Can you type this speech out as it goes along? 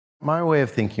My way of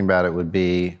thinking about it would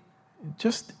be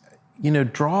just,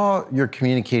 draw your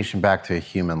communication back to a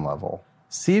human level.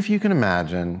 See if you can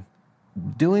imagine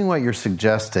doing what you're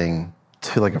suggesting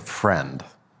to like a friend.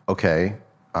 Okay,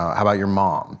 how about your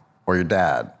mom or your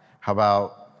dad? How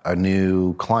about a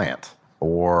new client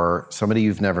or somebody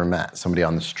you've never met, somebody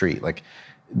on the street? Like,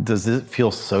 does it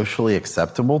feel socially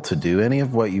acceptable to do any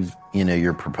of what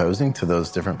you're proposing to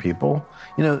those different people?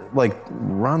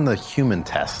 Run the human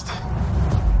test.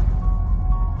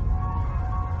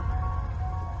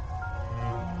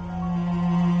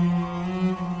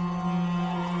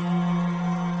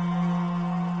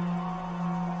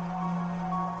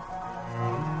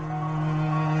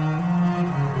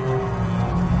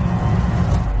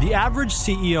 The average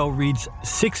CEO reads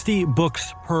 60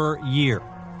 books per year,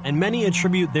 and many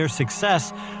attribute their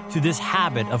success to this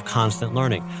habit of constant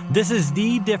learning. This is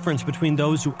the difference between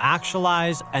those who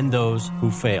actualize and those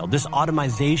who fail. This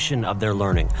automation of their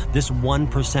learning, this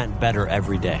 1% better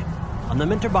every day. On the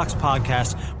MentorBox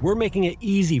podcast, we're making it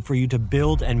easy for you to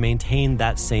build and maintain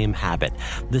that same habit,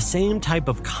 the same type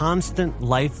of constant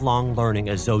lifelong learning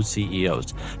as those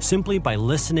CEOs, simply by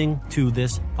listening to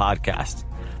this podcast.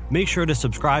 Make sure to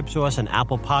subscribe to us on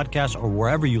Apple Podcasts or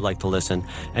wherever you like to listen,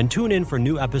 and tune in for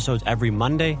new episodes every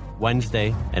Monday,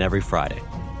 Wednesday, and every Friday.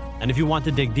 And if you want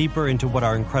to dig deeper into what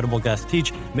our incredible guests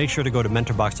teach, make sure to go to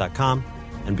mentorbox.com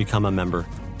and become a member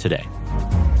today.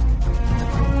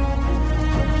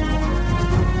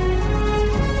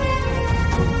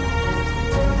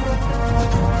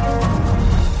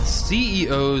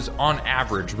 CEOs on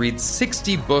average read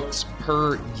 60 books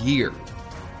per year.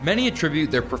 Many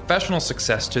attribute their professional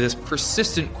success to this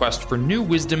persistent quest for new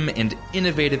wisdom and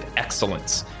innovative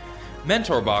excellence.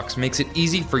 MentorBox makes it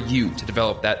easy for you to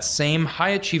develop that same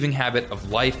high-achieving habit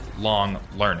of lifelong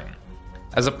learning.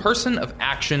 As a person of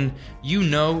action, you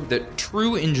know that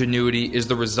true ingenuity is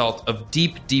the result of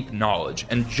deep, deep knowledge,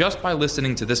 and just by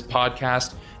listening to this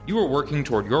podcast, you are working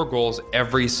toward your goals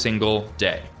every single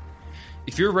day.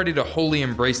 If you're ready to wholly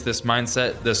embrace this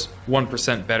mindset, this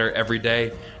 1% better every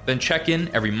day, then check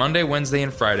in every Monday, Wednesday,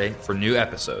 and Friday for new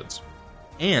episodes.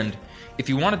 And if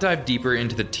you want to dive deeper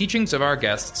into the teachings of our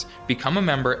guests, become a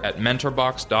member at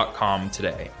mentorbox.com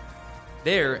today.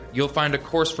 There, you'll find a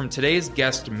course from today's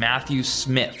guest, Matthew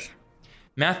Smith.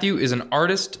 Matthew is an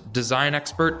artist, design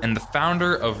expert, and the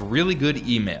founder of Really Good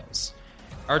Emails.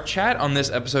 Our chat on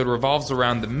this episode revolves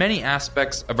around the many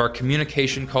aspects of our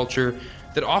communication culture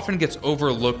that often gets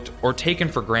overlooked or taken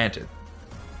for granted.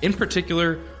 In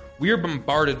particular, we are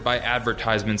bombarded by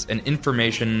advertisements and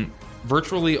information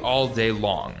virtually all day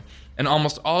long, and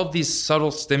almost all of these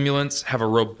subtle stimulants have a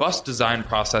robust design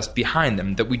process behind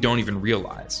them that we don't even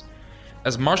realize.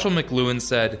 As Marshall McLuhan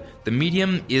said, the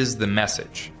medium is the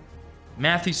message.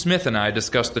 Matthew Smith and I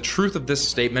discuss the truth of this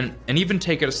statement and even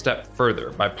take it a step further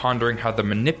by pondering how the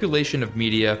manipulation of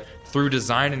media through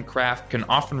design and craft can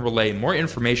often relay more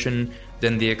information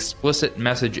than the explicit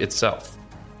message itself.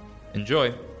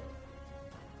 Enjoy.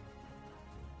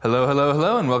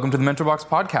 Hello, and welcome to the MentorBox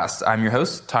podcast. I'm your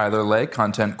host, Tyler Lay,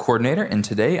 content coordinator, and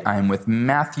today I am with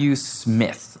Matthew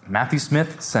Smith. Matthew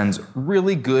Smith sends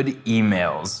really good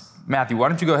emails. Matthew, why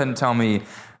don't you go ahead and tell me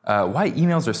why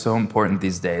emails are so important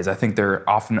these days? I think they're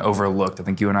often overlooked. I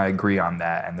think you and I agree on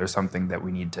that, and there's something that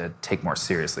we need to take more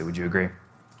seriously. Would you agree?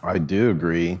 I do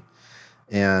agree.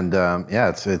 And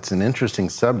it's an interesting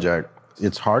subject.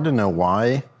 It's hard to know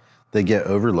why they get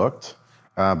overlooked,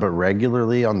 but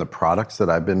regularly on the products that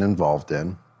I've been involved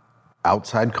in,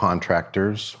 outside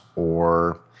contractors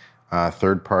or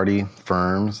third-party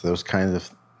firms, those kinds of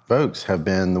folks have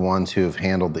been the ones who have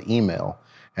handled the email.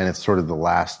 And it's sort of the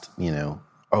last,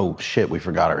 oh shit, we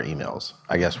forgot our emails.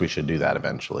 I guess we should do that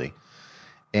eventually.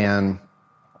 And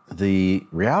the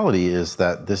reality is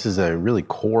that this is a really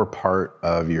core part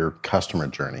of your customer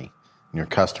journey, your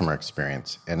customer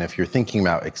experience. And if you're thinking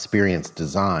about experience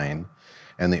design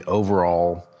and the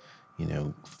overall,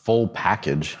 full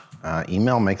package,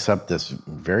 email makes up this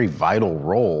very vital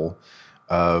role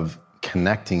of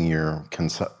connecting your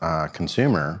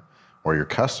consumer or your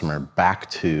customer back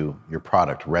to your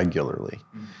product regularly.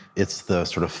 Mm-hmm. It's the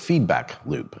sort of feedback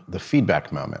loop, the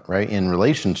feedback moment, right? In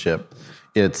relationship,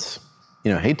 it's,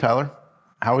 hey, Tyler,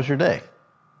 how was your day?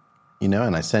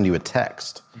 And I send you a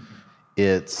text. Mm-hmm.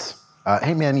 It's,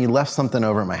 hey, man, you left something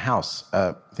over at my house.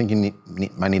 Thinking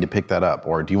I need to pick that up,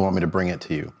 or do you want me to bring it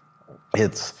to you?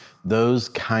 It's those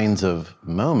kinds of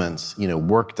moments,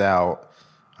 worked out,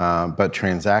 but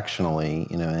transactionally,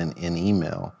 in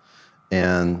email.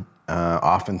 And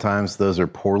oftentimes those are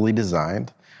poorly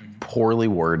designed, poorly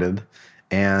worded,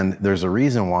 and there's a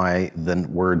reason why the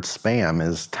word spam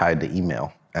is tied to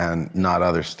email. and not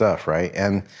other stuff, right?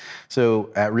 And so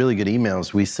at Really Good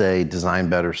Emails, we say design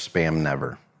better, spam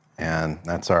never. And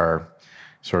that's our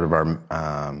sort of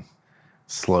our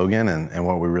slogan and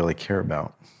what we really care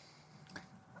about.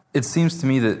 It seems to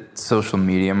me that social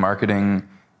media marketing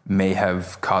may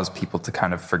have caused people to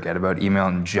kind of forget about email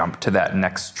and jump to that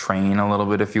next train a little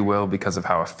bit, if you will, because of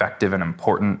how effective and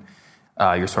important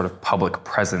your sort of public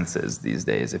presence is these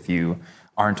days. If you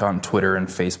aren't on Twitter and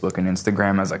Facebook and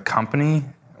Instagram as a company,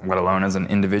 let alone as an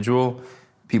individual,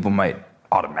 people might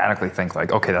automatically think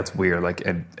like, okay, that's weird. Like,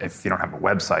 if you don't have a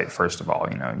website, first of all,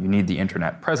 you need the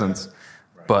internet presence.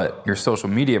 But your social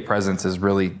media presence is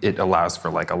really, it allows for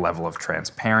like a level of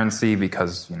transparency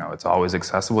because, it's always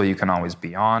accessible. You can always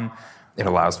be on. It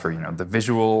allows for, the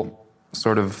visual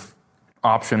sort of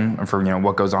option for,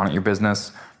 what goes on at your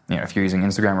business. If you're using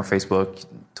Instagram or Facebook,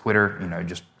 Twitter,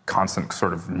 just constant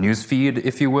sort of news feed,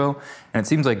 if you will. And it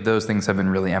seems like those things have been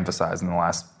really emphasized in the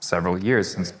last several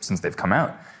years since they've come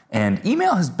out. And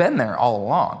email has been there all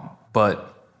along,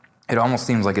 but it almost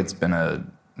seems like it's been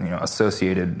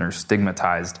associated or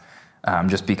stigmatized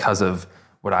just because of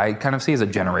what I kind of see as a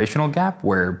generational gap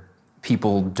where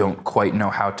people don't quite know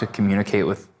how to communicate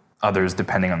with others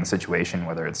depending on the situation,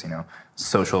 whether it's,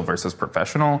 social versus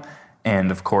professional. And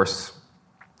of course,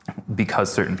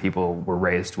 because certain people were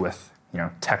raised with,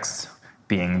 text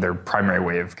being their primary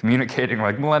way of communicating,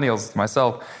 like millennials,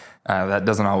 myself, that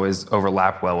doesn't always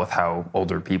overlap well with how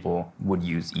older people would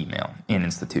use email in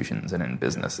institutions and in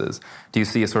businesses. Do you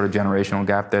see a sort of generational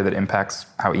gap there that impacts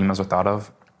how emails are thought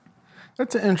of?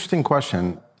 That's an interesting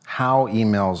question. How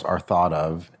emails are thought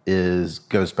of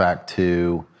goes back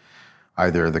to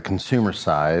either the consumer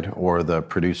side or the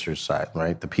producer side,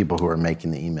 right? The people who are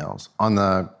making the emails. On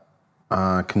the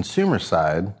consumer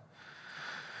side,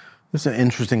 this is an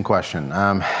interesting question.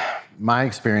 My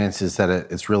experience is that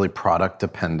it's really product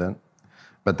dependent,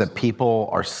 but that people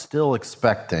are still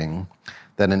expecting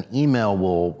that an email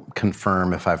will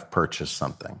confirm if I've purchased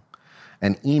something.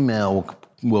 An email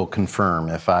will confirm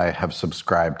if I have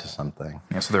subscribed to something.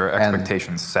 Yeah, so there are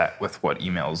expectations set with what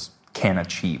emails can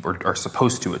achieve or are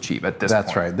supposed to achieve at this point.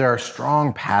 That's right. There are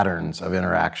strong patterns of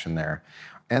interaction there.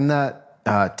 And that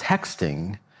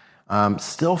texting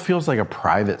still feels like a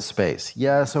private space.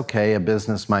 Yes, okay, a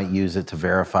business might use it to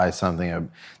verify something.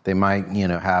 They might,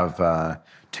 have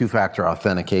two-factor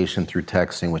authentication through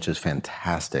texting, which is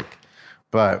fantastic.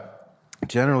 But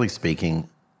generally speaking,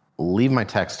 leave my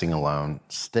texting alone.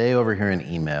 Stay over here in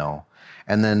email.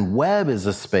 And then web is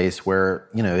a space where,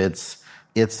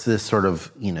 it's this sort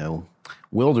of,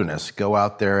 wilderness. Go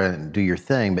out there and do your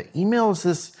thing. But email is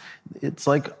this, it's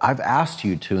like I've asked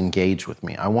you to engage with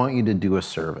me. I want you to do a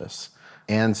service.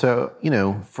 And so,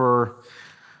 for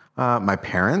my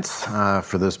parents,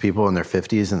 for those people in their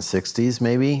 50s and 60s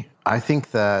maybe, I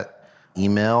think that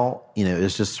email,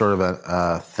 is just sort of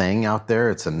a thing out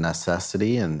there. It's a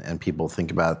necessity and people think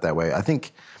about it that way. I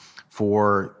think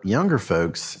for younger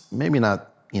folks, maybe not,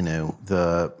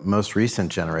 the most recent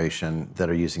generation that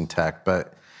are using tech,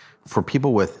 but for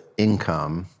people with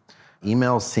income,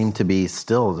 emails seem to be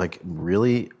still like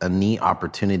really a neat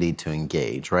opportunity to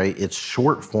engage, right? It's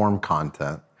short form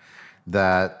content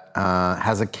that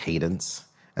has a cadence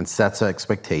and sets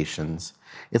expectations.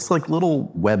 It's like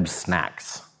little web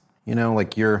snacks,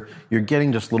 like you're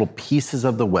getting just little pieces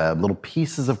of the web, little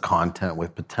pieces of content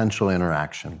with potential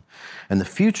interaction. And the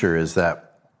future is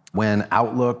that when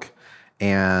Outlook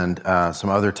and some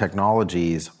other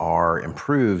technologies are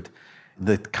improved,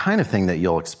 the kind of thing that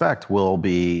you'll expect will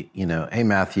be, hey,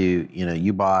 Matthew,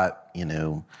 you bought,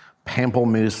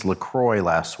 Pamplemousse LaCroix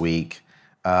last week.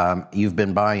 You've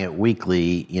been buying it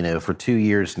weekly, for 2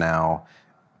 years now.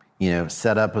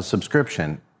 Set up a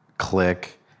subscription,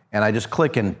 click, and I just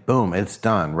click and boom, it's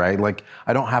done, right? Like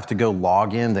I don't have to go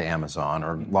log into Amazon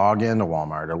or log into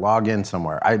Walmart or log in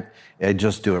somewhere. I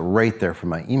just do it right there from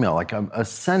my email. Like I'm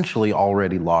essentially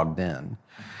already logged in.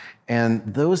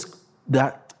 And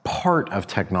that part of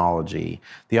technology,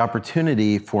 the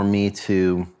opportunity for me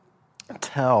to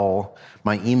tell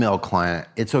my email client,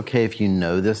 it's okay if you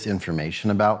know this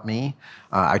information about me.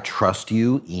 I trust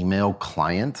you, email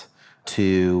client,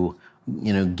 to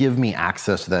give me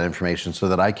access to that information so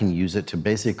that I can use it to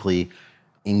basically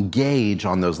engage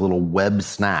on those little web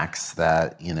snacks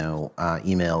that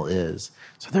email is.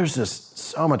 So there's just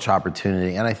so much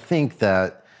opportunity, and I think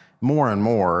that more and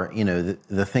more,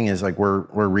 the thing is like we're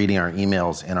reading our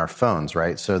emails in our phones,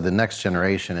 right? So the next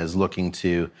generation is looking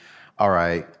to, all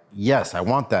right, yes, I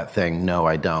want that thing. No,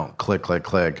 I don't. Click, click,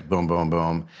 click, boom, boom,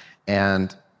 boom.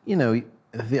 And,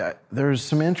 there's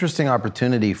some interesting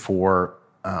opportunity for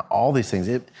all these things.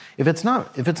 If it's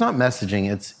not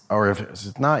messaging, if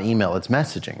it's not email, it's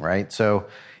messaging, right? So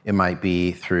it might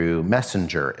be through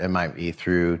Messenger, it might be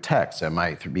through text, it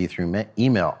might be through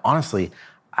email. Honestly,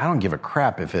 I don't give a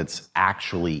crap if it's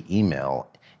actually email.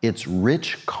 It's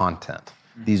rich content,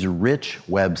 these rich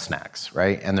web snacks,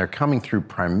 right? And they're coming through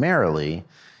primarily,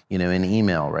 in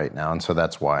email right now, and so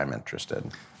that's why I'm interested.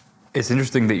 It's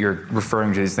interesting that you're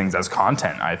referring to these things as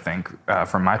content, I think.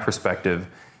 From my perspective,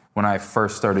 when I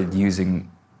first started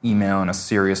using email in a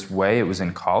serious way, it was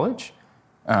in college,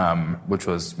 which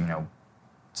was,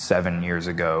 7 years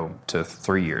ago to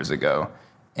 3 years ago.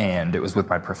 And it was with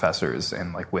my professors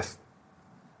and with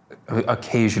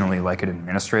occasionally an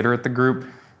administrator at the group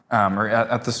or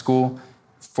at the school.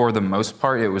 For the most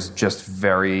part, it was just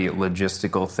very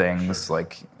logistical things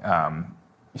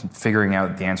figuring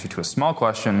out the answer to a small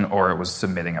question, or it was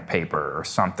submitting a paper or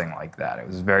something like that. It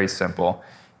was very simple.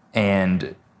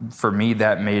 And for me,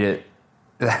 that made it,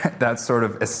 that sort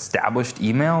of established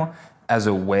email as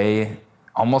a way,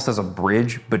 almost as a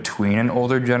bridge between an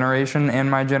older generation and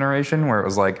my generation, where it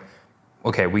was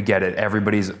okay, we get it.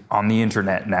 Everybody's on the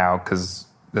internet now, because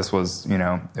this was,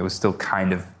 it was still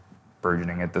kind of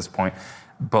burgeoning at this point.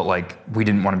 But we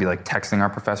didn't want to be texting our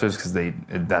professors because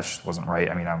that just wasn't right.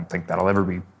 I mean, I don't think that'll ever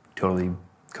be totally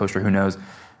kosher, who knows.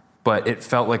 But it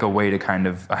felt like a way to kind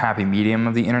of a happy medium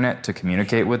of the internet to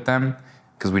communicate with them,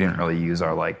 because we didn't really use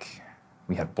our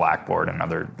we had Blackboard and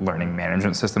other learning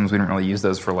management systems. We didn't really use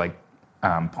those for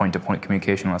point-to-point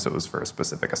communication unless it was for a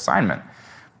specific assignment.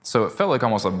 So it felt like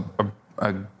almost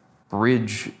a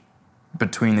bridge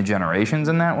between the generations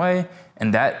in that way.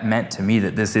 And that meant to me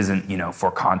that this isn't, for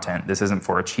content. This isn't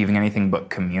for achieving anything but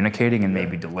communicating and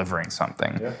maybe delivering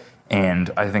something. Yeah.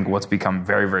 And I think what's become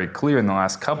very, very clear in the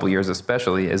last couple of years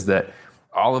especially is that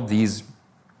all of these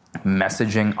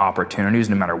messaging opportunities,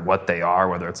 no matter what they are,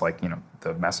 whether it's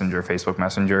the Messenger, Facebook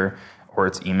Messenger, or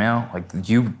it's email,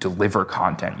 you deliver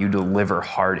content, you deliver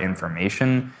hard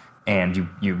information, and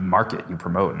you market, you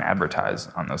promote and advertise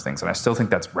on those things. And I still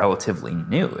think that's relatively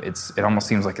new. It almost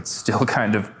seems like it's still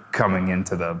kind of coming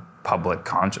into the public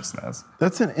consciousness.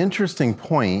 That's an interesting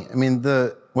point. I mean,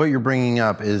 what you're bringing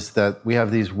up is that we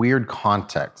have these weird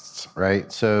contexts,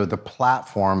 right? So the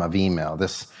platform of email,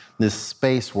 this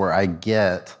space where I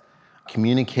get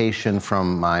communication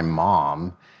from my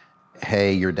mom.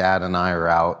 Hey, your dad and I are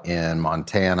out in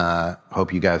Montana.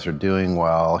 Hope you guys are doing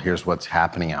well. Here's what's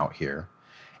happening out here.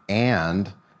 And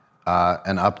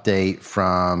an update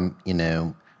from,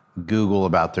 Google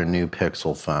about their new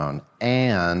Pixel phone.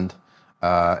 And,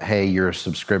 hey, your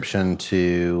subscription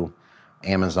to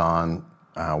Amazon,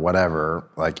 whatever,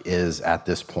 is at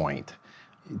this point.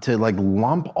 To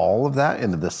lump all of that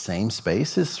into the same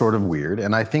space is sort of weird.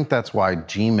 And I think that's why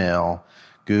Gmail,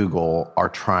 Google are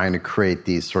trying to create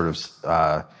these sort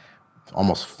of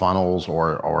almost funnels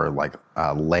or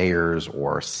layers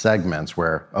or segments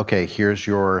where, okay, here's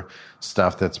your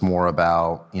stuff that's more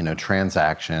about,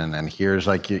 transaction, and here's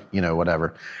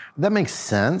whatever. That makes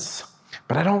sense,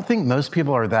 but I don't think most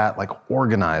people are that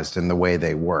organized in the way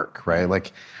they work,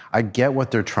 right? I get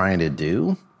what they're trying to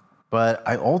do, but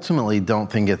I ultimately don't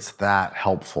think it's that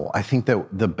helpful. I think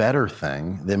that the better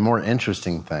thing, the more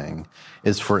interesting thing,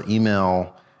 is for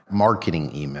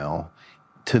marketing email,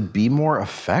 to be more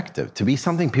effective, to be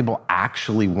something people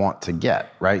actually want to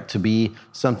get, right? To be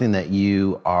something that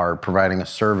you are providing a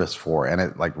service for and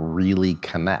it really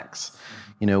connects.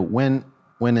 When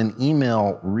an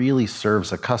email really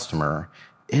serves a customer,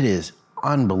 it is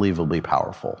unbelievably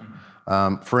powerful.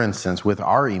 For instance, with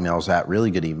our emails at Really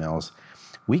Good Emails,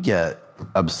 we get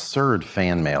absurd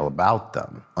fan mail about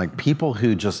them. People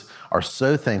who just are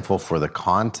so thankful for the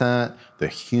content, the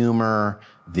humor,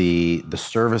 the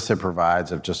service it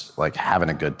provides of just having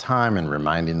a good time and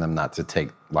reminding them not to take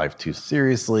life too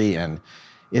seriously. And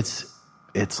it's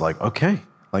okay,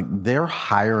 they're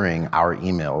hiring our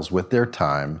emails with their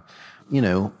time,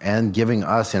 and giving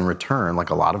us in return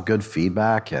a lot of good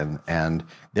feedback, and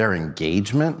their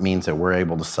engagement means that we're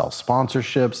able to sell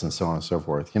sponsorships and so on and so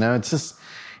forth.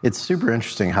 It's super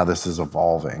interesting how this is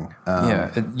evolving.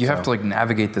 You have to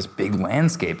navigate this big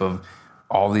landscape of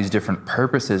all these different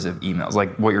purposes of emails.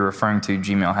 What you're referring to,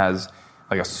 Gmail has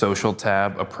a social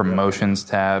tab, a promotions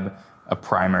tab, a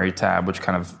primary tab, which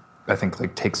kind of, I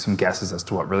think, takes some guesses as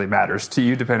to what really matters to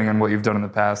you, depending on what you've done in the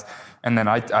past. And then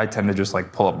I tend to just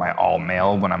pull up my all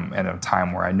mail when I'm at a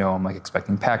time where I know I'm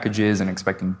expecting packages and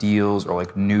expecting deals or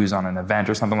news on an event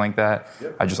or something like that.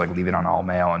 Yep. I just leave it on all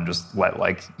mail and just let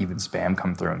even spam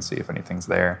come through and see if anything's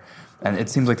there. And it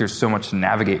seems like there's so much to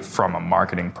navigate from a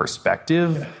marketing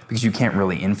perspective because you can't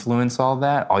really influence all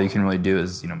that. All you can really do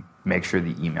is, make sure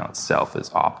the email itself is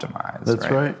optimized. That's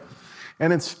right.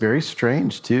 And it's very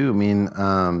strange too. I mean,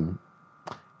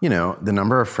 the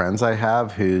number of friends I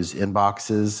have whose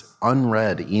inboxes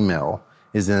unread email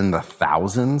is in the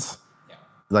thousands.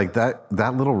 Like that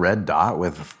little red dot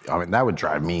that would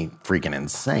drive me freaking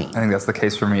insane. I think that's the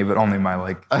case for me, but only my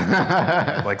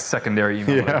like secondary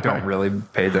email that I don't really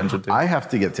pay attention to. I have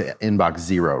to get to inbox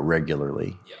 0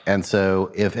 regularly. Yeah. And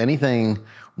so if anything,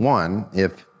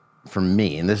 for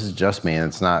me, and this is just me, and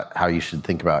it's not how you should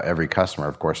think about every customer,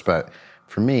 of course, but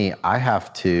for me, I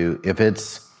have to, if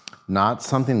it's not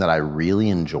something that I really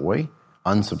enjoy,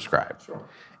 unsubscribe. Sure.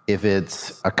 If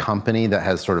it's a company that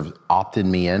has sort of opted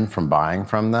me in from buying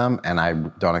from them and I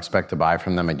don't expect to buy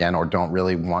from them again or don't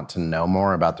really want to know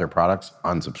more about their products,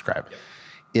 unsubscribe. Yep.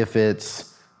 If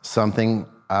it's something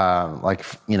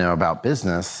about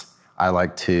business, I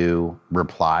like to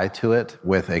reply to it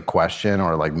with a question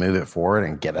or like move it forward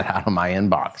and get it out of my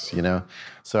inbox,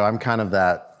 So I'm kind of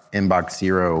that inbox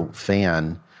 0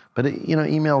 fan. But,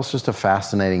 email is just a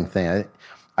fascinating thing.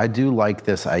 I do like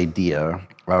this idea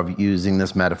of using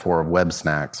this metaphor of web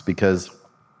snacks because,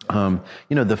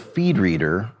 the feed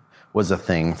reader was a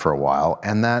thing for a while,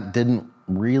 and that didn't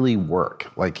really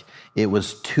work. Like, it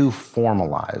was too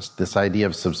formalized, this idea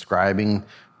of subscribing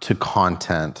to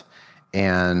content,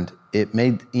 and it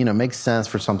makes sense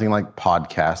for something like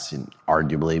podcasts, and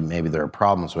arguably maybe there are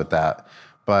problems with that.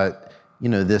 But,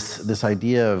 this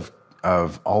idea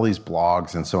of all these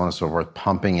blogs and so on and so forth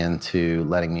pumping into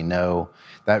letting me know,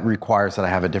 that requires that I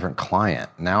have a different client.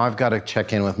 Now I've got to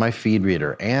check in with my feed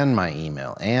reader and my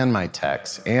email and my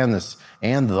text and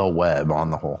the web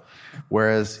on the whole.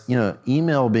 Whereas,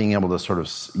 email being able to sort of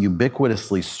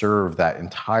ubiquitously serve that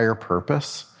entire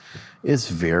purpose is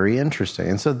very interesting.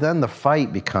 And so then the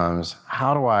fight becomes,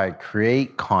 how do I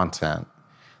create content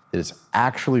that is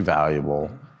actually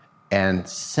valuable and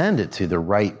send it to the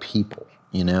right people,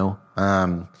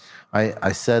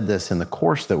 I said this in the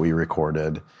course that we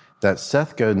recorded, that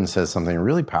Seth Godin says something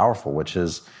really powerful, which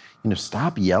is,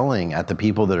 stop yelling at the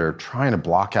people that are trying to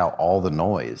block out all the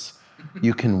noise.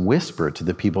 You can whisper to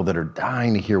the people that are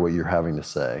dying to hear what you're having to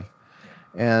say.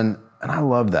 And I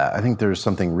love that. I think there's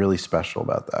something really special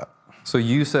about that. So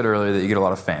you said earlier that you get a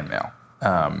lot of fan mail.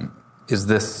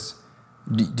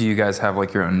 Do you guys have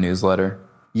like your own newsletter?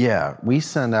 Yeah, we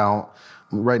send out,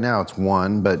 right now it's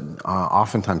 1, but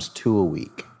oftentimes 2 a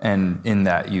week. And in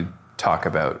that you talk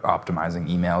about optimizing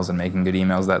emails and making good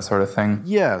emails, that sort of thing?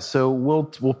 Yeah, so we'll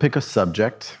pick a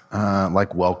subject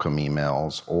like welcome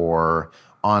emails or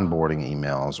onboarding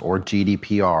emails or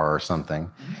GDPR or something,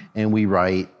 and we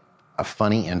write a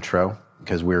funny intro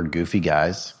because we're goofy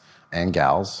guys and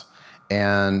gals,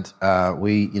 and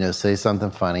we say something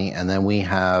funny, and then we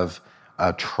have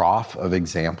a trough of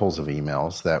examples of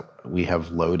emails that we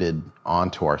have loaded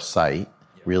onto our site,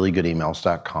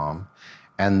 reallygoodemails.com.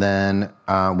 And then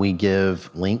we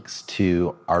give links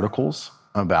to articles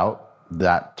about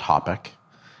that topic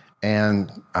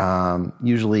and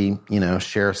usually,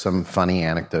 share some funny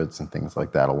anecdotes and things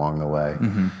like that along the way.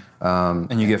 Mm-hmm.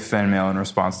 And you get fan mail in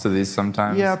response to these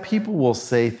sometimes? Yeah, people will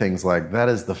say things like, that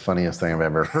is the funniest thing I've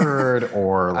ever heard,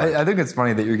 or like, I think it's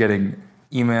funny that you're getting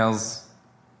emails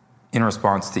in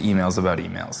response to emails about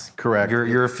emails. Correct.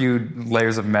 You're a few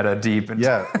layers of meta deep.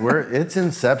 Yeah, it's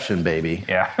Inception, baby.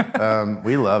 Yeah.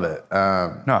 We love it.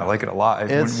 No, I like it a lot.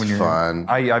 It's fun.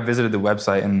 I visited the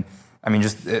website, and I mean,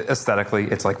 just aesthetically,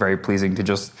 it's like very pleasing to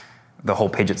just the whole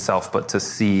page itself, but to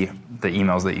see the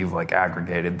emails that you've like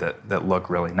aggregated that look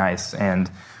really nice.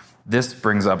 And this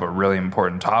brings up a really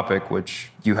important topic, which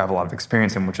you have a lot of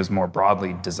experience in, which is more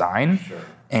broadly design. Sure.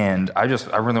 And I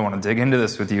really want to dig into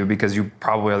this with you because you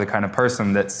probably are the kind of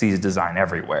person that sees design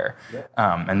everywhere. Yeah.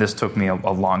 And this took me a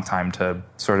long time to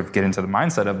sort of get into the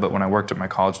mindset of, but when I worked at my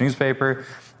college newspaper,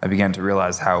 I began to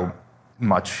realize how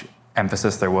much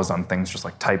emphasis there was on things just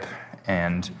like type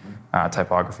and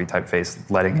typography, typeface,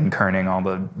 leading and kerning, all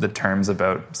the terms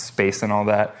about space and all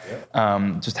that.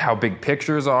 Yeah. Just how big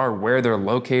pictures are, where they're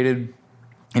located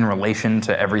in relation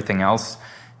to everything else.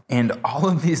 And all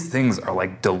of these things are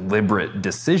like deliberate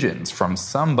decisions from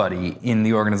somebody in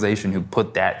the organization who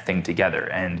put that thing together.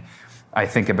 And I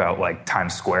think about like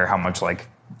Times Square, how much like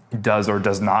does or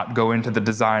does not go into the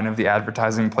design of the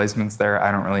advertising placements there.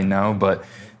 I don't really know, but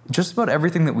just about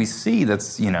everything that we see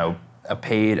that's, a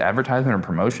paid advertisement or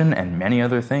promotion and many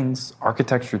other things,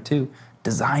 architecture too,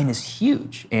 design is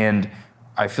huge. And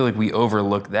I feel like we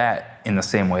overlook that in the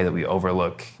same way that we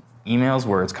overlook emails,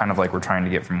 where it's kind of like we're trying to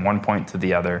get from one point to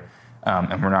the other,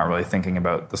 and we're not really thinking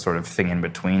about the sort of thing in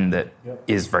between that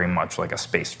is very much like a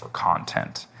space for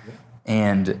content.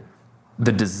 And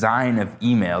the design of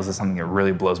emails is something that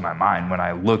really blows my mind. When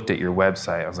I looked at your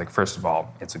website, I was like, first of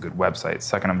all, it's a good website.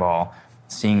 Second of all,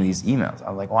 seeing these emails, I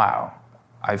was like, wow,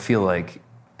 I feel like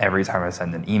every time I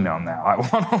send an email now, I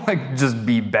want to like just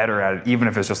be better at it, even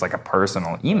if it's just like a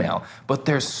personal email. But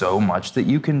there's so much that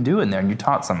you can do in there, and you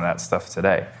taught some of that stuff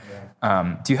today.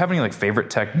 Yeah. Do you have any like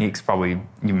favorite techniques? Probably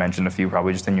you mentioned a few,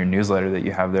 probably just in your newsletter that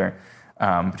you have there. Do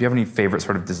you have any favorite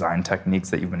sort of design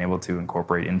techniques that you've been able to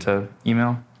incorporate into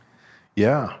email?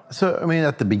 Yeah. So, I mean,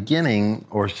 at the beginning,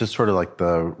 or it's just sort of like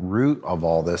the root of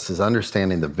all this is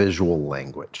understanding the visual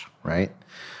language, right?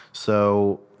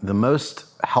 So the most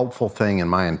helpful thing in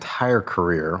my entire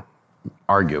career,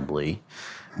 arguably,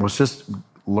 was just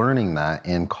learning that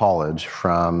in college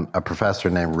from a professor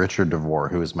named Richard DeVore,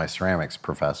 who was my ceramics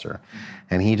professor.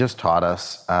 And he just taught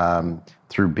us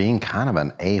through being kind of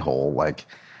an a-hole, like,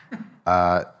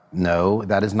 no,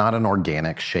 that is not an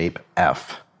organic shape,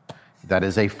 F. That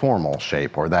is a formal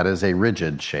shape, or that is a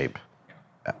rigid shape.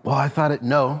 Well, I thought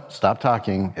no, stop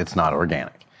talking, it's not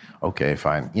organic. Okay,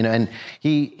 fine. You know, and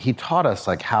he taught us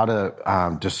like how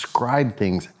to describe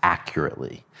things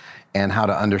accurately and how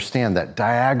to understand that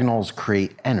diagonals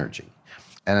create energy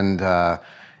and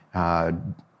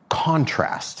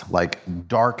contrast, like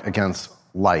dark against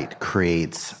light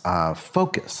creates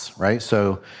focus, right?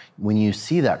 So when you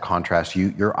see that contrast,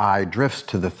 your eye drifts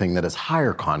to the thing that is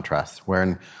higher contrast,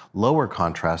 wherein lower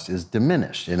contrast is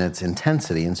diminished in its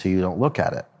intensity, and so you don't look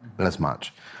at it as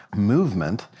much.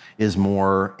 Movement is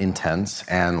more intense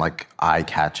and like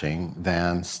eye-catching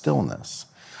than stillness.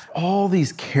 All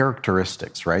these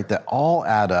characteristics, right, that all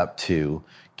add up to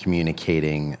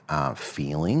communicating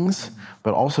feelings,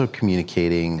 but also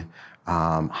communicating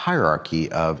hierarchy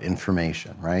of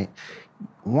information, right?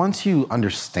 Once you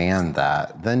understand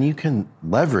that, then you can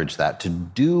leverage that to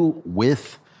do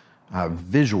with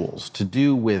visuals, to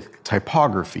do with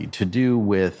typography, to do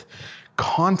with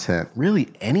content, really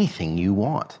anything you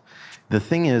want. The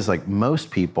thing is, like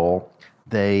most people,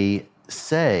 they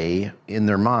say in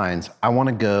their minds, I want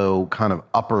to go kind of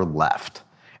upper left.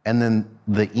 And then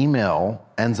the email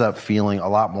ends up feeling a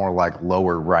lot more like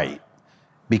lower right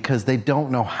because they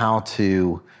don't know how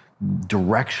to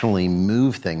directionally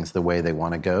move things the way they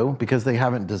want to go because they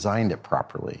haven't designed it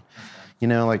properly. You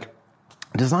know, like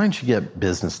design should get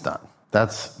business done.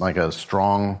 That's like a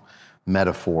strong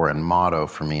metaphor and motto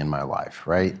for me in my life,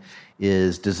 right?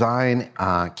 Is design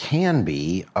can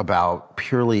be about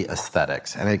purely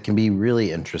aesthetics, and it can be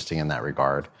really interesting in that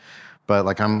regard. But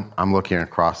like I'm looking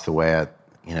across the way at,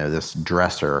 you know, this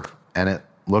dresser, and it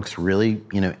looks really,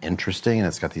 you know, interesting, and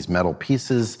it's got these metal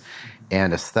pieces,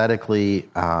 and aesthetically,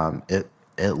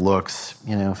 it looks,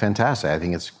 you know, fantastic. I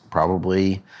think it's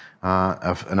probably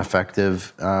an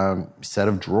effective set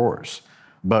of drawers.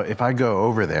 But if I go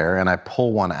over there and I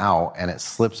pull one out and it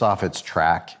slips off its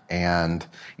track and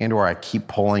or I keep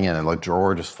pulling it and the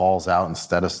drawer just falls out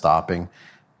instead of stopping,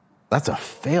 that's a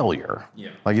failure. Yeah.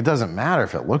 Like it doesn't matter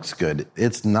if it looks good,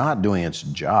 it's not doing its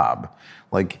job.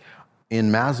 Like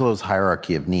in Maslow's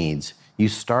hierarchy of needs, you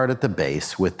start at the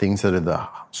base with things that are the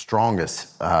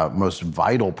strongest, most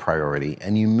vital priority,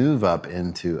 and you move up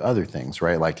into other things,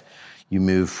 right? Like you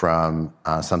move from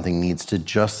something needs to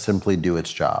just simply do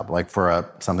its job. Like for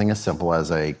something as simple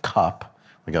as a cup,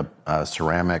 like a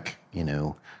ceramic, you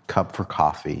know, cup for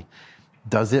coffee.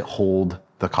 Does it hold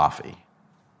the coffee?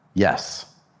 Yes.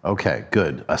 Okay,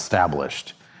 good,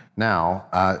 established. Now,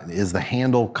 is the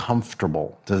handle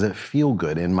comfortable? Does it feel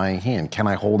good in my hand? Can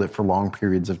I hold it for long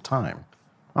periods of time?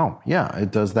 Oh, yeah,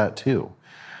 it does that too.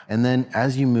 And then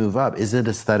as you move up, is it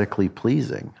aesthetically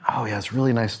pleasing? Oh yeah, it's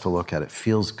really nice to look at. It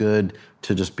feels good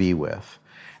to just be with.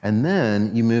 And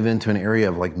then you move into an area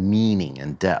of like meaning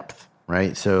and depth,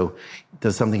 right? So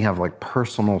does something have like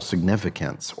personal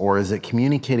significance, or is it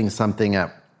communicating something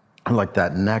at like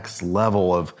that next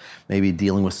level of maybe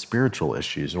dealing with spiritual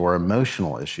issues or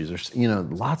emotional issues, or, you know,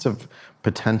 lots of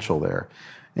potential there.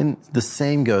 And the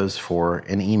same goes for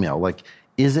an email. Like,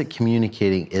 is it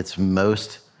communicating its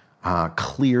most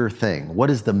clear thing?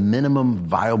 What is the minimum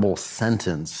viable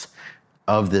sentence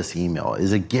of this email?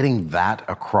 Is it getting that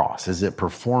across? Is it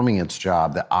performing its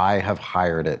job that I have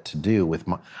hired it to do with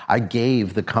I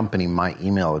gave the company my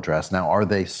email address. Now, are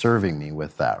they serving me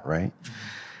with that, right?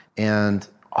 And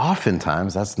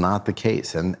oftentimes that's not the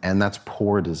case, and that's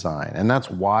poor design. And that's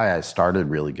why I started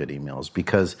Really Good Emails,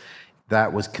 because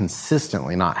that was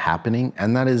consistently not happening,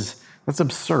 and that's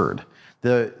absurd.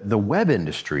 The web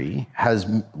industry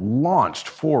has launched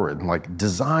forward, like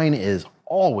design is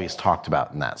always talked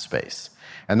about in that space.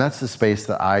 And that's the space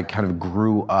that I kind of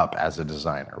grew up as a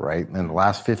designer, right? In the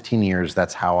last 15 years,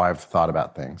 that's how I've thought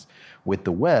about things. With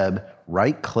the web,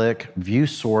 right-click, view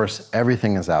source,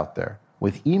 everything is out there.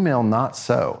 With email, not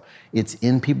so. It's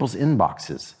in people's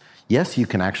inboxes. Yes, you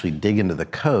can actually dig into the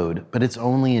code, but it's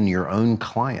only in your own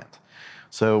client.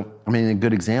 So, I mean, a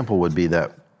good example would be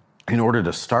that in order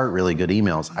to start really good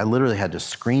emails, I literally had to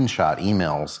screenshot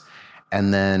emails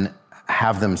and then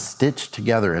have them stitched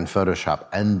together in Photoshop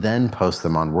and then post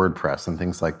them on WordPress and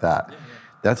things like that.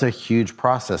 That's a huge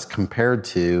process compared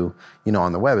to,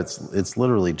 on the web, it's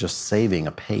literally just saving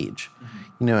a page.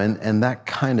 And that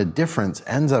kind of difference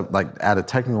ends up like at a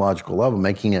technological level,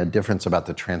 making a difference about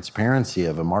the transparency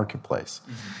of a marketplace.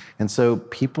 And so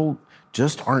people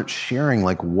just aren't sharing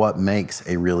like what makes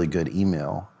a really good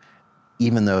email,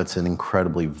 even though it's an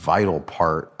incredibly vital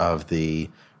part of the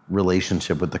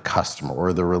relationship with the customer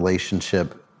or the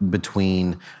relationship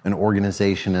between an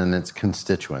organization and its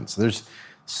constituents. There's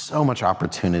so much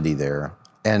opportunity there.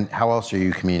 And how else are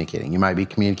you communicating? You might be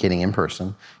communicating in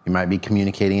person. You might be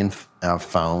communicating in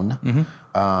phone.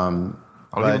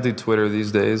 A lot of people do Twitter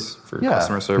these days for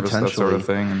customer service, that sort of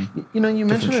thing. And you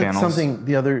mentioned something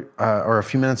the other, or a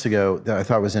few minutes ago that I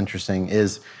thought was interesting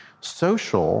is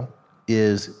social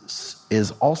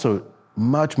is also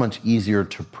much, much easier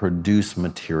to produce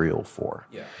material for.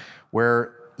 Yeah.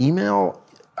 Where email,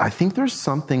 I think there's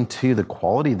something to the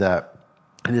quality that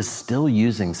it is still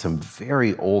using some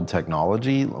very old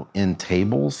technology in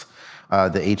tables,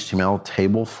 the HTML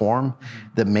table form,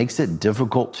 that makes it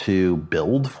difficult to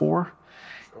build for.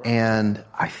 And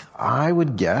I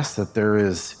would guess that there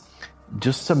is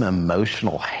just some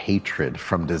emotional hatred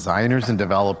from designers and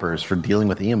developers for dealing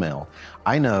with email.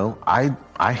 I know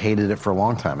I hated it for a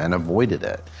long time and avoided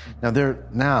it.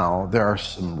 Now there are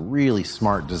some really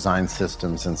smart design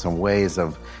systems and some ways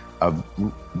of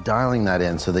dialing that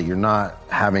in so that you're not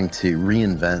having to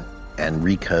reinvent and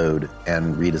recode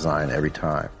and redesign every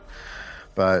time.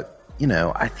 But,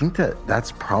 I think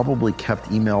that's probably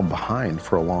kept email behind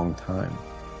for a long time.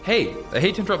 Hey, I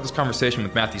hate to interrupt this conversation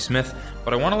with Matthew Smith,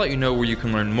 but I want to let you know where you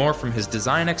can learn more from his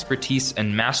design expertise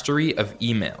and mastery of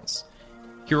emails.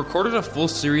 He recorded a full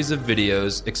series of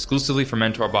videos exclusively for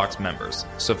MentorBox members,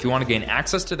 so if you want to gain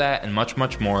access to that and much,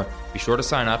 much more, be sure to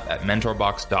sign up at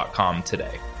mentorbox.com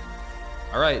today.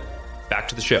 All right, back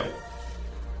to the show.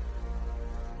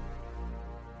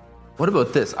 What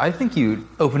about this? I think you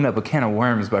opened up a can of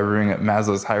worms by bringing up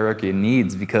Maslow's hierarchy of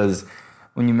needs, because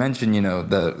when you mention,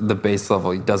 the base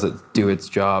level, does it do its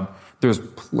job? There's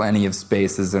plenty of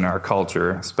spaces in our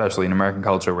culture, especially in American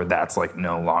culture, where that's like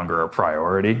no longer a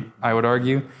priority, I would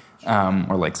argue.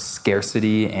 Or like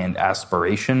scarcity and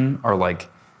aspiration are like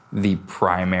the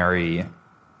primary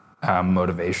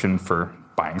motivation for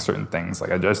buying certain things.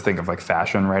 Like I just think of like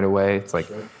fashion right away. It's like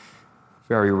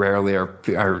very rarely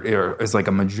is like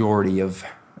a majority of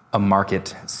a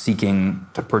market seeking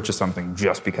to purchase something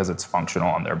just because it's functional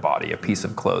on their body, a piece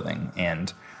of clothing.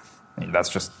 And that's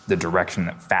just the direction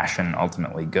that fashion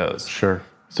ultimately goes. Sure.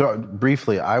 So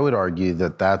briefly, I would argue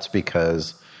that that's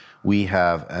because we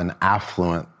have an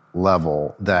affluent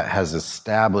level that has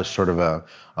established sort of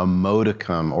a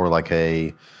modicum or like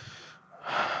a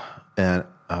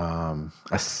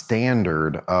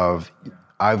standard of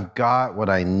I've got what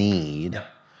I need,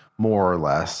 more or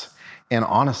less. And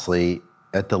honestly,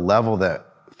 at the level that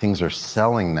things are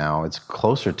selling now, it's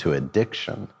closer to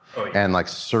addiction and like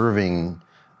serving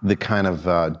the kind of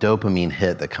dopamine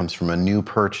hit that comes from a new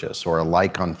purchase or a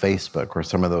like on Facebook or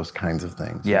some of those kinds of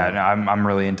things. Yeah, no, I'm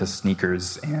really into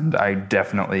sneakers, and I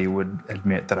definitely would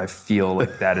admit that I feel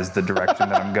like that is the direction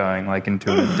that I'm going, like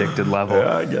into an addicted level.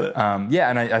 Yeah, I get it.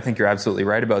 And I think you're absolutely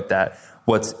right about that.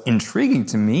 What's intriguing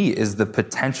to me is the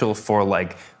potential for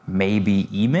like maybe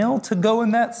email to go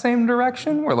in that same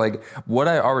direction, where like what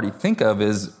I already think of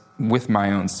is with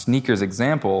my own sneakers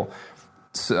example,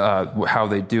 how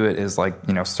they do it is like,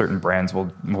 certain brands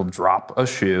will drop a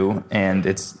shoe and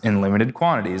it's in limited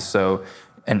quantities. So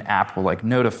an app will like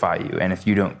notify you. And if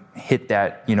you don't hit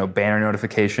that, banner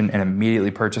notification and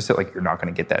immediately purchase it, like you're not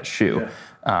going to get that shoe.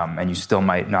 Yeah. And you still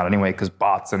might not anyway, because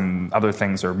bots and other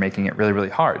things are making it really, really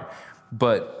hard.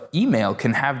 But email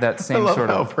can have that same I love sort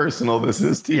of how personal this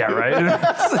is to you. Yeah,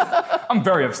 right. I'm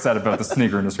very upset about the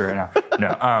sneaker industry right now.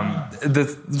 No,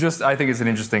 I think it's an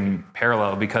interesting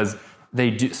parallel because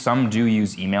some do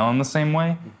use email in the same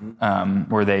way,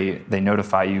 where they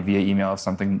notify you via email if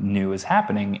something new is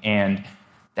happening, and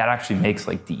that actually makes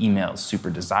like the email super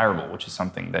desirable, which is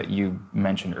something that you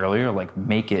mentioned earlier. Like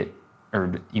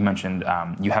you mentioned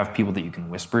you have people that you can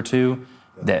whisper to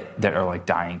that are like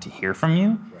dying to hear from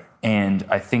you. And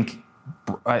I think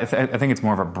I think it's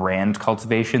more of a brand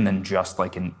cultivation than just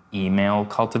like an email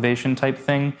cultivation type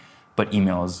thing. But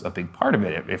email is a big part of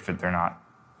it. If they're not,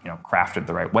 crafted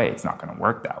the right way, it's not going to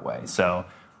work that way. So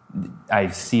I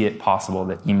see it possible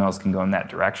that emails can go in that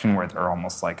direction where they're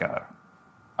almost like a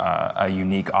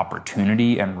unique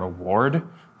opportunity and reward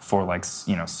for like,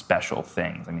 special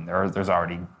things. I mean, there's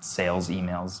already sales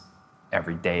emails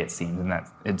every day, it seems, and that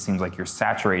it seems like you're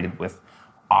saturated with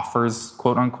offers,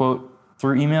 quote unquote,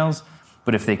 through emails.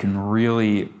 But if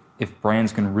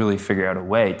brands can really figure out a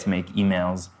way to make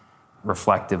emails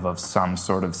reflective of some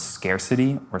sort of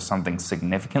scarcity or something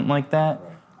significant like that,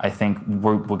 right, I think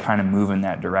we'll kind of move in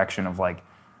that direction of like,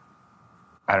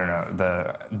 I don't know,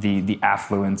 the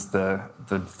affluence, the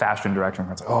fashion direction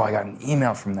where it's like, oh, I got an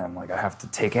email from them, like I have to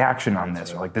take action on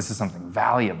this, or like this is something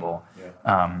valuable.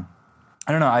 Yeah.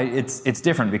 I don't know. It's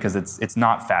different because it's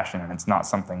not fashion and it's not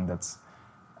something that's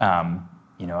a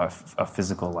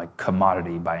physical like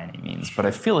commodity by any means. But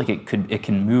I feel like it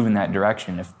can move in that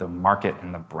direction if the market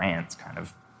and the brands kind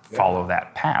of follow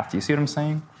that path. Do you see what I'm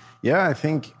saying? Yeah, I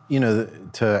think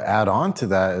to add on to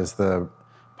that is the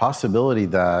possibility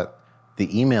that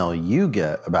the email you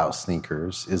get about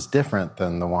sneakers is different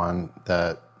than the one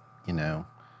that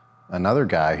another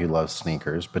guy who loves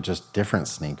sneakers, but just different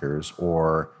sneakers,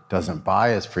 or doesn't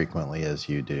buy as frequently as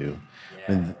you do.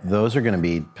 Yeah. And those are going to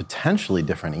be potentially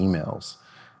different emails.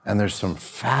 And there's some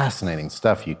fascinating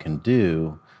stuff you can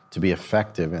do to be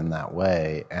effective in that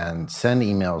way and send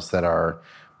emails that are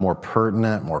more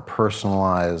pertinent, more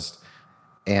personalized.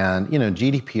 And,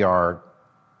 GDPR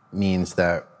means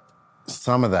that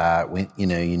some of that,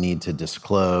 you need to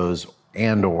disclose,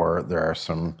 and or there are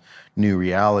some new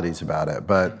realities about it.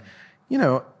 But,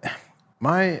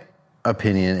 my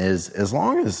opinion is as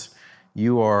long as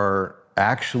you are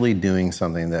actually doing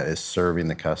something that is serving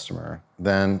the customer,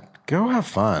 then go have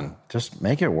fun. Just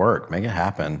make it work, make it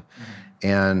happen. Mm-hmm.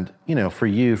 And, for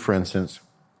you, for instance,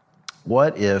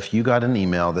 what if you got an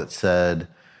email that said,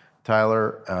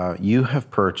 Tyler, you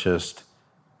have purchased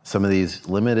some of these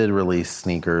limited release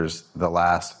sneakers the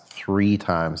last 3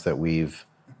 times that we've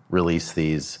released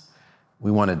these.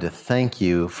 We wanted to thank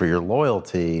you for your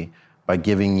loyalty by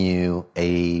giving you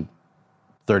a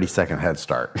 30-second head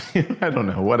start. I don't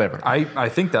know, whatever. I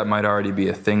think that might already be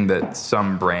a thing that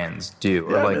some brands do.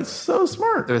 Yeah, it's so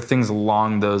smart. There are things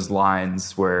along those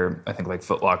lines where I think like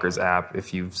Foot Locker's app,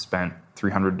 if you've spent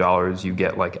 $300, you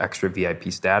get like extra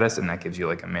VIP status, and that gives you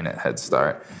like a minute head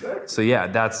start. Exactly. So yeah,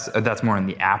 that's more in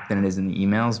the app than it is in the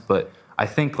emails. But I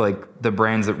think like the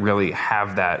brands that really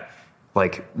have that,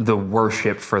 like the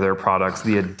worship for their products,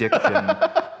 the addiction,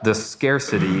 the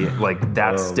scarcity, like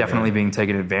that's definitely being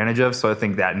taken advantage of. So I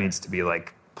think that needs to be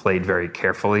like played very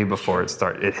carefully before it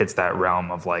hits that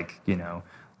realm of like,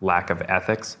 lack of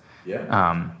ethics.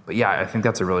 Yeah. But yeah, I think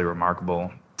that's a really remarkable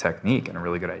technique and a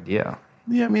really good idea.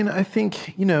 Yeah, I mean, I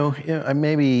think,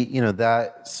 maybe,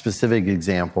 that specific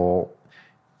example,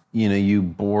 you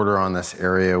border on this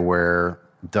area where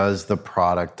does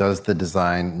the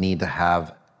design need to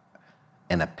have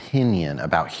an opinion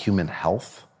about human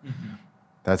health? Mm-hmm.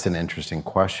 That's an interesting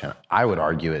question. I would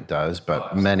argue it does,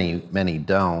 but many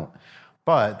don't.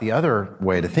 But the other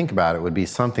way to think about it would be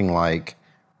something like,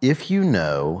 if you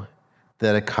know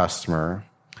that a customer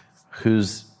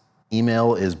whose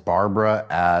email is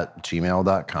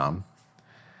barbara@gmail.com,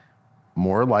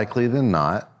 more likely than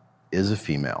not, is a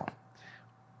female.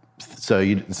 So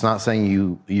it's not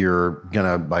saying you're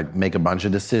gonna like make a bunch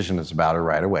of decisions about her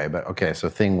right away, but okay, so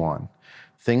thing 1.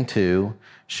 Thing 2,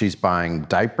 she's buying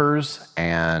diapers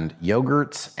and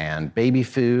yogurts and baby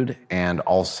food and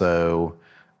also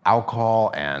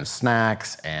alcohol and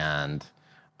snacks, and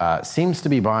seems to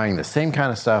be buying the same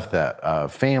kind of stuff that a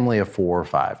family of 4 or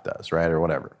 5 does, right, or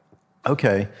whatever.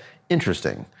 Okay,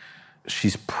 interesting.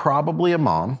 She's probably a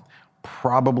mom,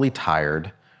 probably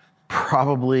tired,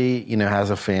 probably, has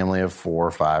a family of 4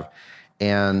 or 5.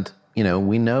 And,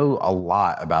 we know a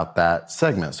lot about that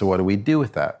segment. So what do we do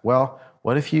with that? Well,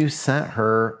 what if you sent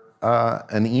her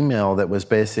an email that was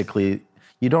basically,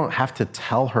 you don't have to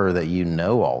tell her that you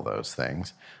know all those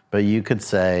things, but you could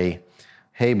say,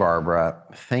 hey, Barbara,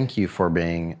 thank you for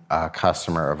being a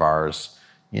customer of ours,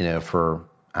 for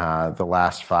the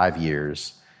last 5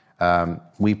 years.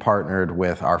 We partnered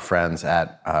with our friends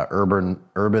at Urban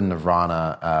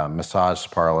Nirvana Massage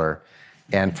Parlor,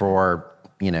 and for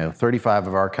 35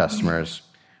 of our customers,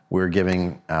 we're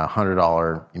giving a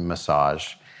 $100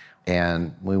 massage,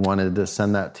 and we wanted to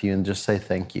send that to you and just say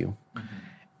thank you. Mm-hmm.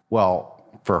 Well,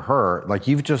 for her, like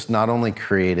you've just not only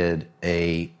created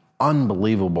a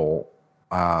unbelievable,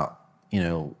 a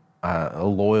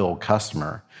loyal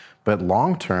customer, But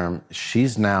long term,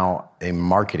 she's now a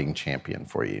marketing champion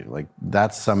for you. Like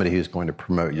that's somebody who's going to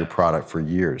promote your product for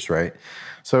years, right?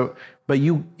 So, but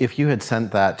if you had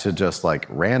sent that to just like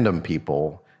random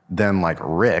people, then like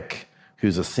Rick,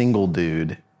 who's a single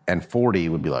dude and 40,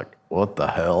 would be like, what the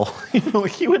hell?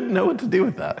 Like he wouldn't know what to do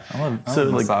with that. I love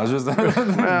massages.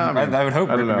 I would hope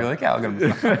Rick would be like, yeah, I'll get a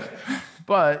massage.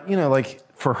 But, like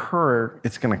for her,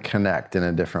 it's going to connect in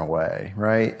a different way,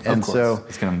 right? Of course. So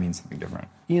it's going to mean something different.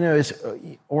 It's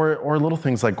or little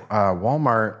things like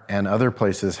Walmart and other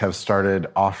places have started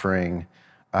offering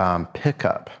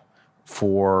pickup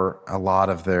for a lot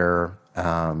of their,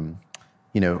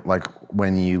 like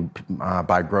when you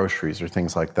buy groceries or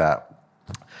things like that.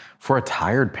 For a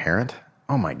tired parent,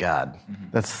 oh my God,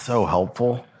 that's so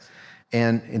helpful.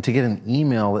 And to get an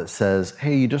email that says,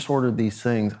 hey, you just ordered these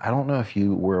things. I don't know if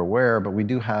you were aware, but we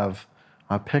do have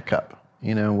a pickup,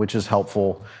 which is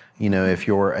helpful, if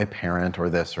you're a parent or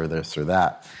this or this or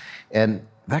that. And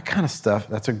that kind of stuff,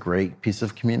 that's a great piece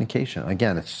of communication.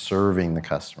 Again, it's serving the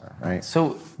customer, right?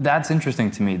 So that's interesting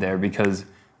to me there because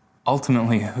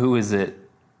ultimately, whose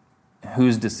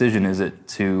decision is it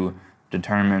to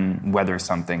determine whether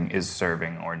something is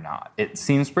serving or not? It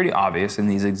seems pretty obvious in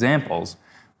these examples,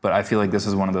 but I feel like this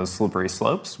is one of those slippery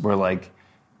slopes where like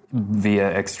via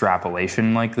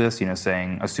extrapolation like this,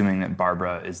 assuming that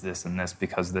Barbara is this and this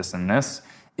because this and this,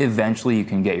 eventually you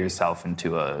can get yourself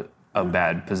into a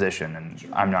bad position. And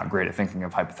I'm not great at thinking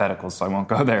of hypotheticals, so I won't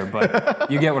go there,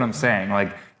 but you get what I'm saying.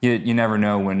 Like you never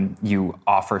know when you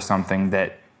offer something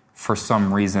that for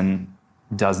some reason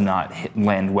does not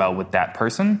land well with that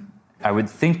person. I would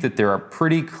think that there are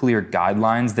pretty clear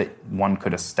guidelines that one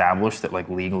could establish that like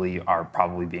legally are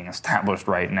probably being established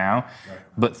right now, right.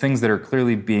 But things that are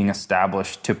clearly being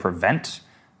established to prevent,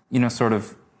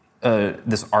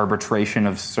 this arbitration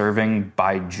of serving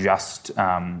by just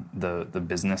the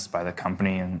business, by the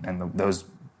company and those,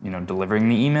 delivering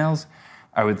the emails.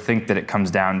 I would think that it comes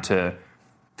down to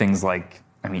things like,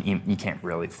 you can't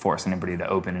really force anybody to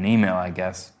open an email, I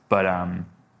guess, but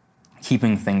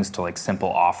keeping things to like simple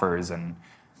offers and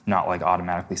not like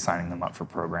automatically signing them up for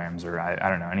programs or I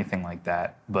don't know, anything like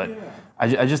that. But yeah.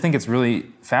 I just think it's really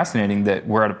fascinating that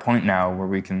we're at a point now where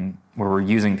we're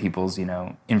using people's,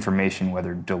 information,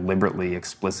 whether deliberately,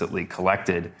 explicitly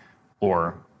collected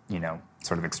or,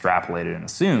 sort of extrapolated and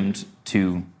assumed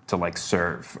to like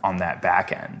serve on that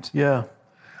back end. Yeah.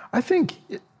 I think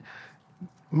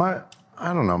my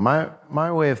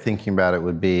way of thinking about it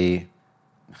would be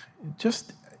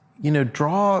just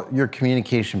draw your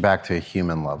communication back to a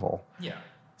human level. Yeah.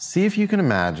 See if you can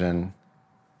imagine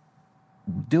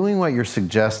doing what you're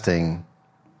suggesting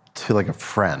to like a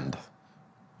friend.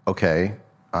 Okay.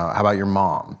 How about your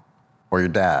mom or your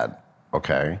dad?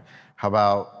 Okay. How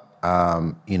about, a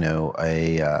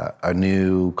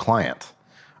new client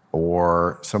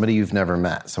or somebody you've never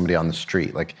met, somebody on the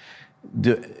street? Like,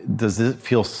 does it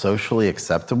feel socially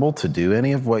acceptable to do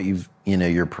any of what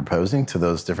you're proposing to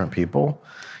those different people?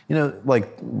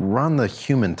 Like run the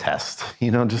human test,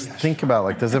 just think about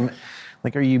like,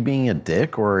 are you being a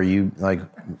dick or are you like,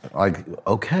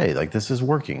 okay, like this is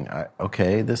working.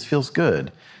 Okay, this feels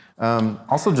good.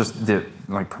 Also just the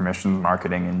like permission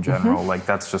marketing in general, like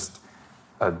that's just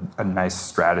a nice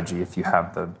strategy if you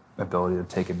have the ability to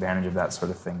take advantage of that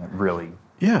sort of thing. It really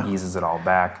eases it all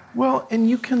back. Well, and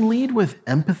you can lead with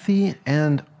empathy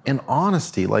and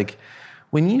honesty. Like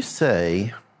when you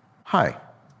say, hi,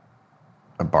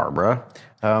 Barbara,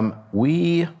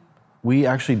 we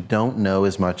actually don't know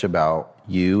as much about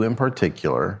you in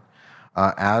particular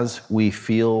as we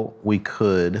feel we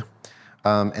could.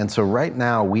 And so right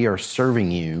now we are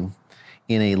serving you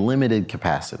in a limited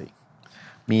capacity,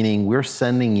 meaning we're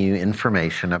sending you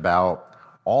information about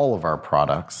all of our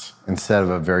products instead of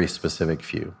a very specific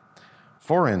few.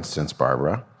 For instance,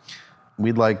 Barbara,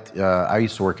 I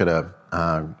used to work at a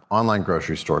online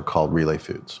grocery store called Relay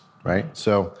Foods, right?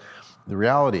 So the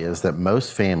reality is that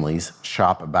most families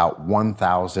shop about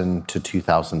 1,000 to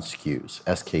 2,000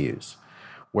 SKUs,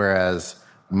 whereas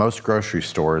most grocery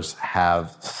stores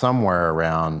have somewhere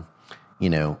around,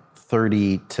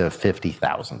 30 to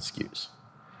 50,000 SKUs.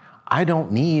 I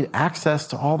don't need access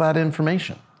to all that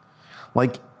information.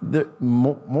 Like,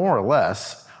 more or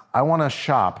less, I want to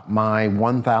shop my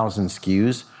 1,000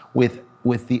 SKUs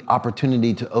with the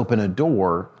opportunity to open a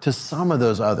door to some of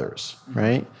those others,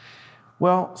 right?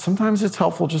 Well, sometimes it's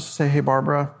helpful just to say, hey,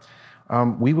 Barbara,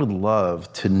 we would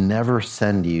love to never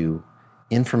send you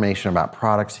information about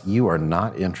products you are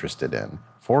not interested in.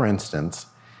 For instance,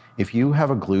 if you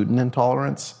have a gluten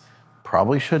intolerance,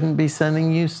 probably shouldn't be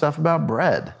sending you stuff about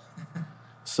bread.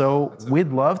 So we'd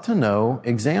love to know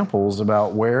examples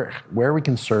about where we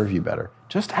can serve you better.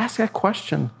 Just ask that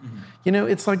question. You know,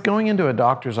 it's like going into a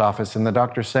doctor's office and the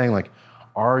doctor's saying like,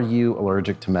 are you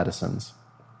allergic to medicines?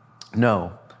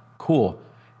 No. Cool.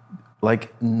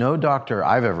 Like no doctor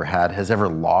I've ever had has ever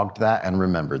logged that and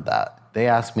remembered that. They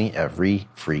ask me every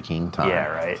freaking time. Yeah,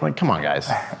 right. It's like, come on, guys.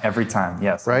 Every time,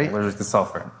 yes. Right? I'm allergic to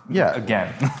sulfur. Yeah.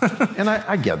 Again. And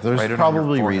I get there's Right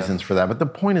probably reasons for that. But the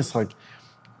point is like,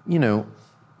 you know,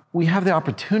 we have the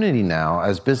opportunity now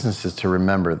as businesses to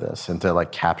remember this and to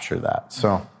like capture that.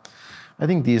 So I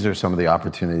think these are some of the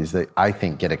opportunities that I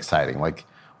think get exciting. Like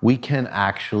we can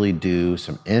actually do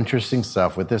some interesting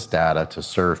stuff with this data to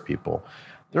serve people.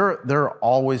 There are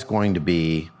always going to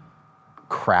be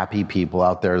crappy people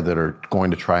out there that are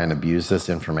going to try and abuse this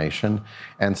information.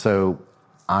 And so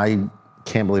I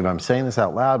can't believe I'm saying this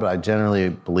out loud, but I generally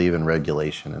believe in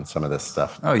regulation and some of this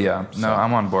stuff. Oh, yeah. No,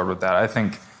 I'm on board with that. I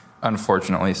think,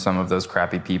 unfortunately, some of those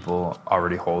crappy people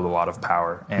already hold a lot of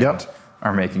power and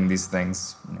are making these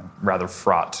things rather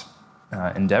fraught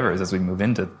endeavors as we move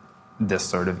into this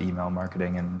sort of email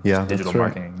marketing and digital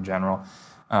marketing in general.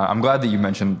 I'm glad that you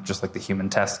mentioned just like the human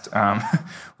test.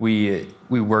 We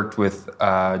worked with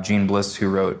Gene Bliss, who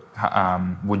wrote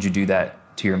 "Would You Do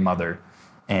That to Your Mother?"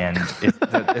 and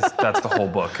that's the whole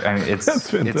book. I mean,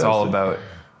 it's all about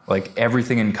like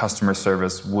everything in customer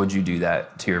service. Would you do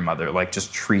that to your mother? Like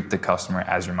just treat the customer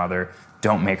as your mother.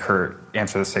 Don't make her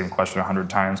answer the same question 100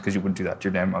 times because you wouldn't do that to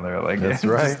your damn mother. Like that's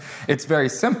right. It's very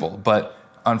simple, but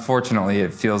unfortunately,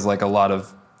 it feels like a lot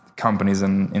of companies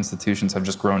and institutions have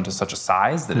just grown to such a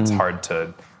size that it's hard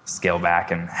to scale back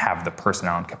and have the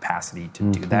personnel and capacity to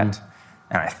do that.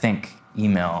 And I think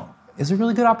email is a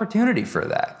really good opportunity for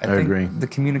that. I think agree. The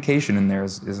communication in there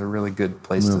is a really good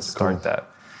place to start that.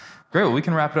 Great. Well, we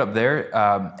can wrap it up there.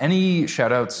 Any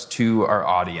shout outs to our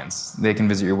audience? They can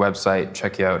visit your website,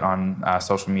 check you out on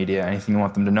social media. Anything you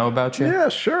want them to know about you? Yeah,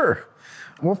 sure.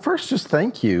 Well, first, just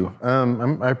thank you.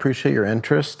 I appreciate your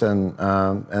interest,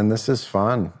 and this is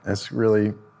fun. It's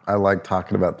really, I like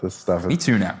talking about this stuff. Me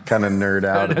too now. Kind of nerd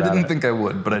out about it. I didn't think I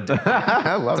would, but I did.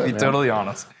 I love it, to be totally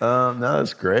honest. No,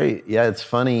 that's great. Yeah, it's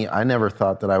funny. I never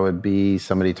thought that I would be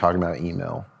somebody talking about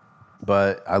email,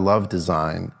 but I love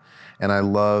design, and I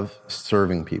love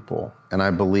serving people, and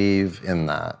I believe in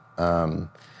that.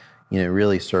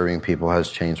 Really serving people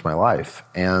has changed my life,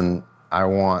 and I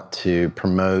want to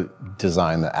promote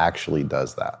design that actually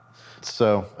does that.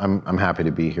 So I'm happy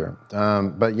to be here.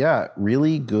 But yeah,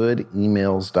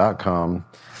 reallygoodemails.com.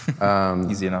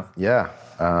 Easy enough. Yeah.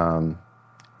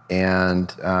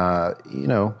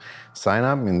 Sign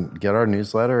up and get our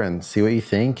newsletter and see what you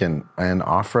think and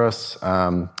offer us,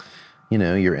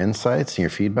 your insights and your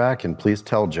feedback. And please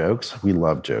tell jokes. We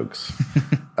love jokes.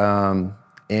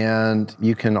 And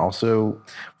you can also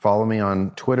follow me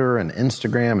on Twitter and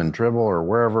Instagram and Dribbble or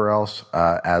wherever else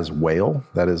as Whale.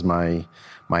 That is my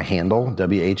handle,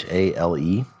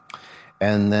 WHALE.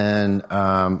 And then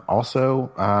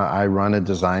also I run a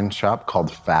design shop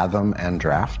called Fathom and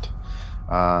Draft,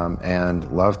 and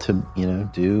love to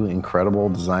do incredible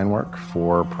design work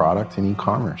for product and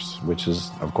e-commerce, which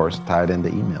is of course tied into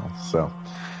email. So.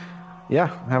 Yeah,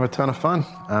 have a ton of fun.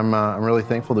 I'm really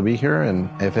thankful to be here, and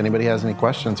if anybody has any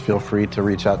questions, feel free to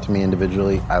reach out to me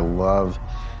individually. I love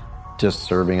just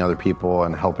serving other people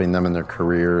and helping them in their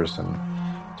careers and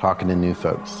talking to new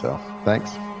folks. So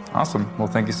thanks. Awesome. Well,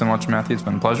 thank you so much, Matthew. It's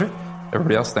been a pleasure.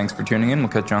 Everybody else, thanks for tuning in. We'll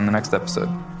catch you on the next episode.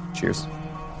 Cheers.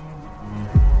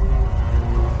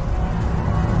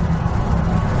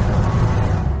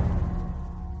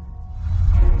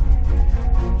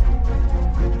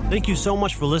 Thank you so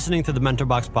much for listening to the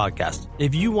MentorBox podcast.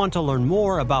 If you want to learn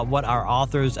more about what our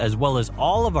authors, as well as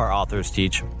all of our authors,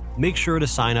 teach, make sure to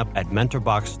sign up at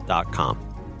mentorbox.com.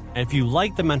 And if you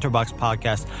like the MentorBox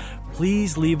podcast,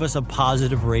 please leave us a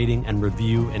positive rating and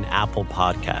review in Apple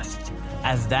Podcasts,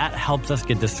 as that helps us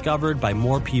get discovered by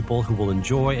more people who will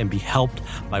enjoy and be helped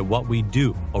by what we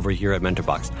do over here at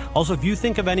MentorBox. Also, if you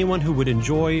think of anyone who would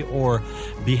enjoy or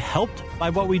be helped by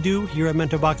what we do here at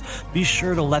MentorBox, be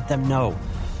sure to let them know.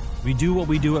 We do what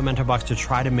we do at MentorBox to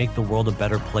try to make the world a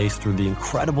better place through the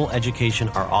incredible education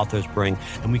our authors bring,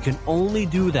 and we can only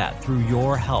do that through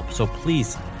your help. So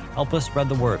please help us spread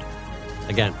the word.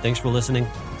 Again, thanks for listening,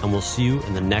 and we'll see you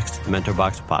in the next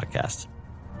MentorBox podcast.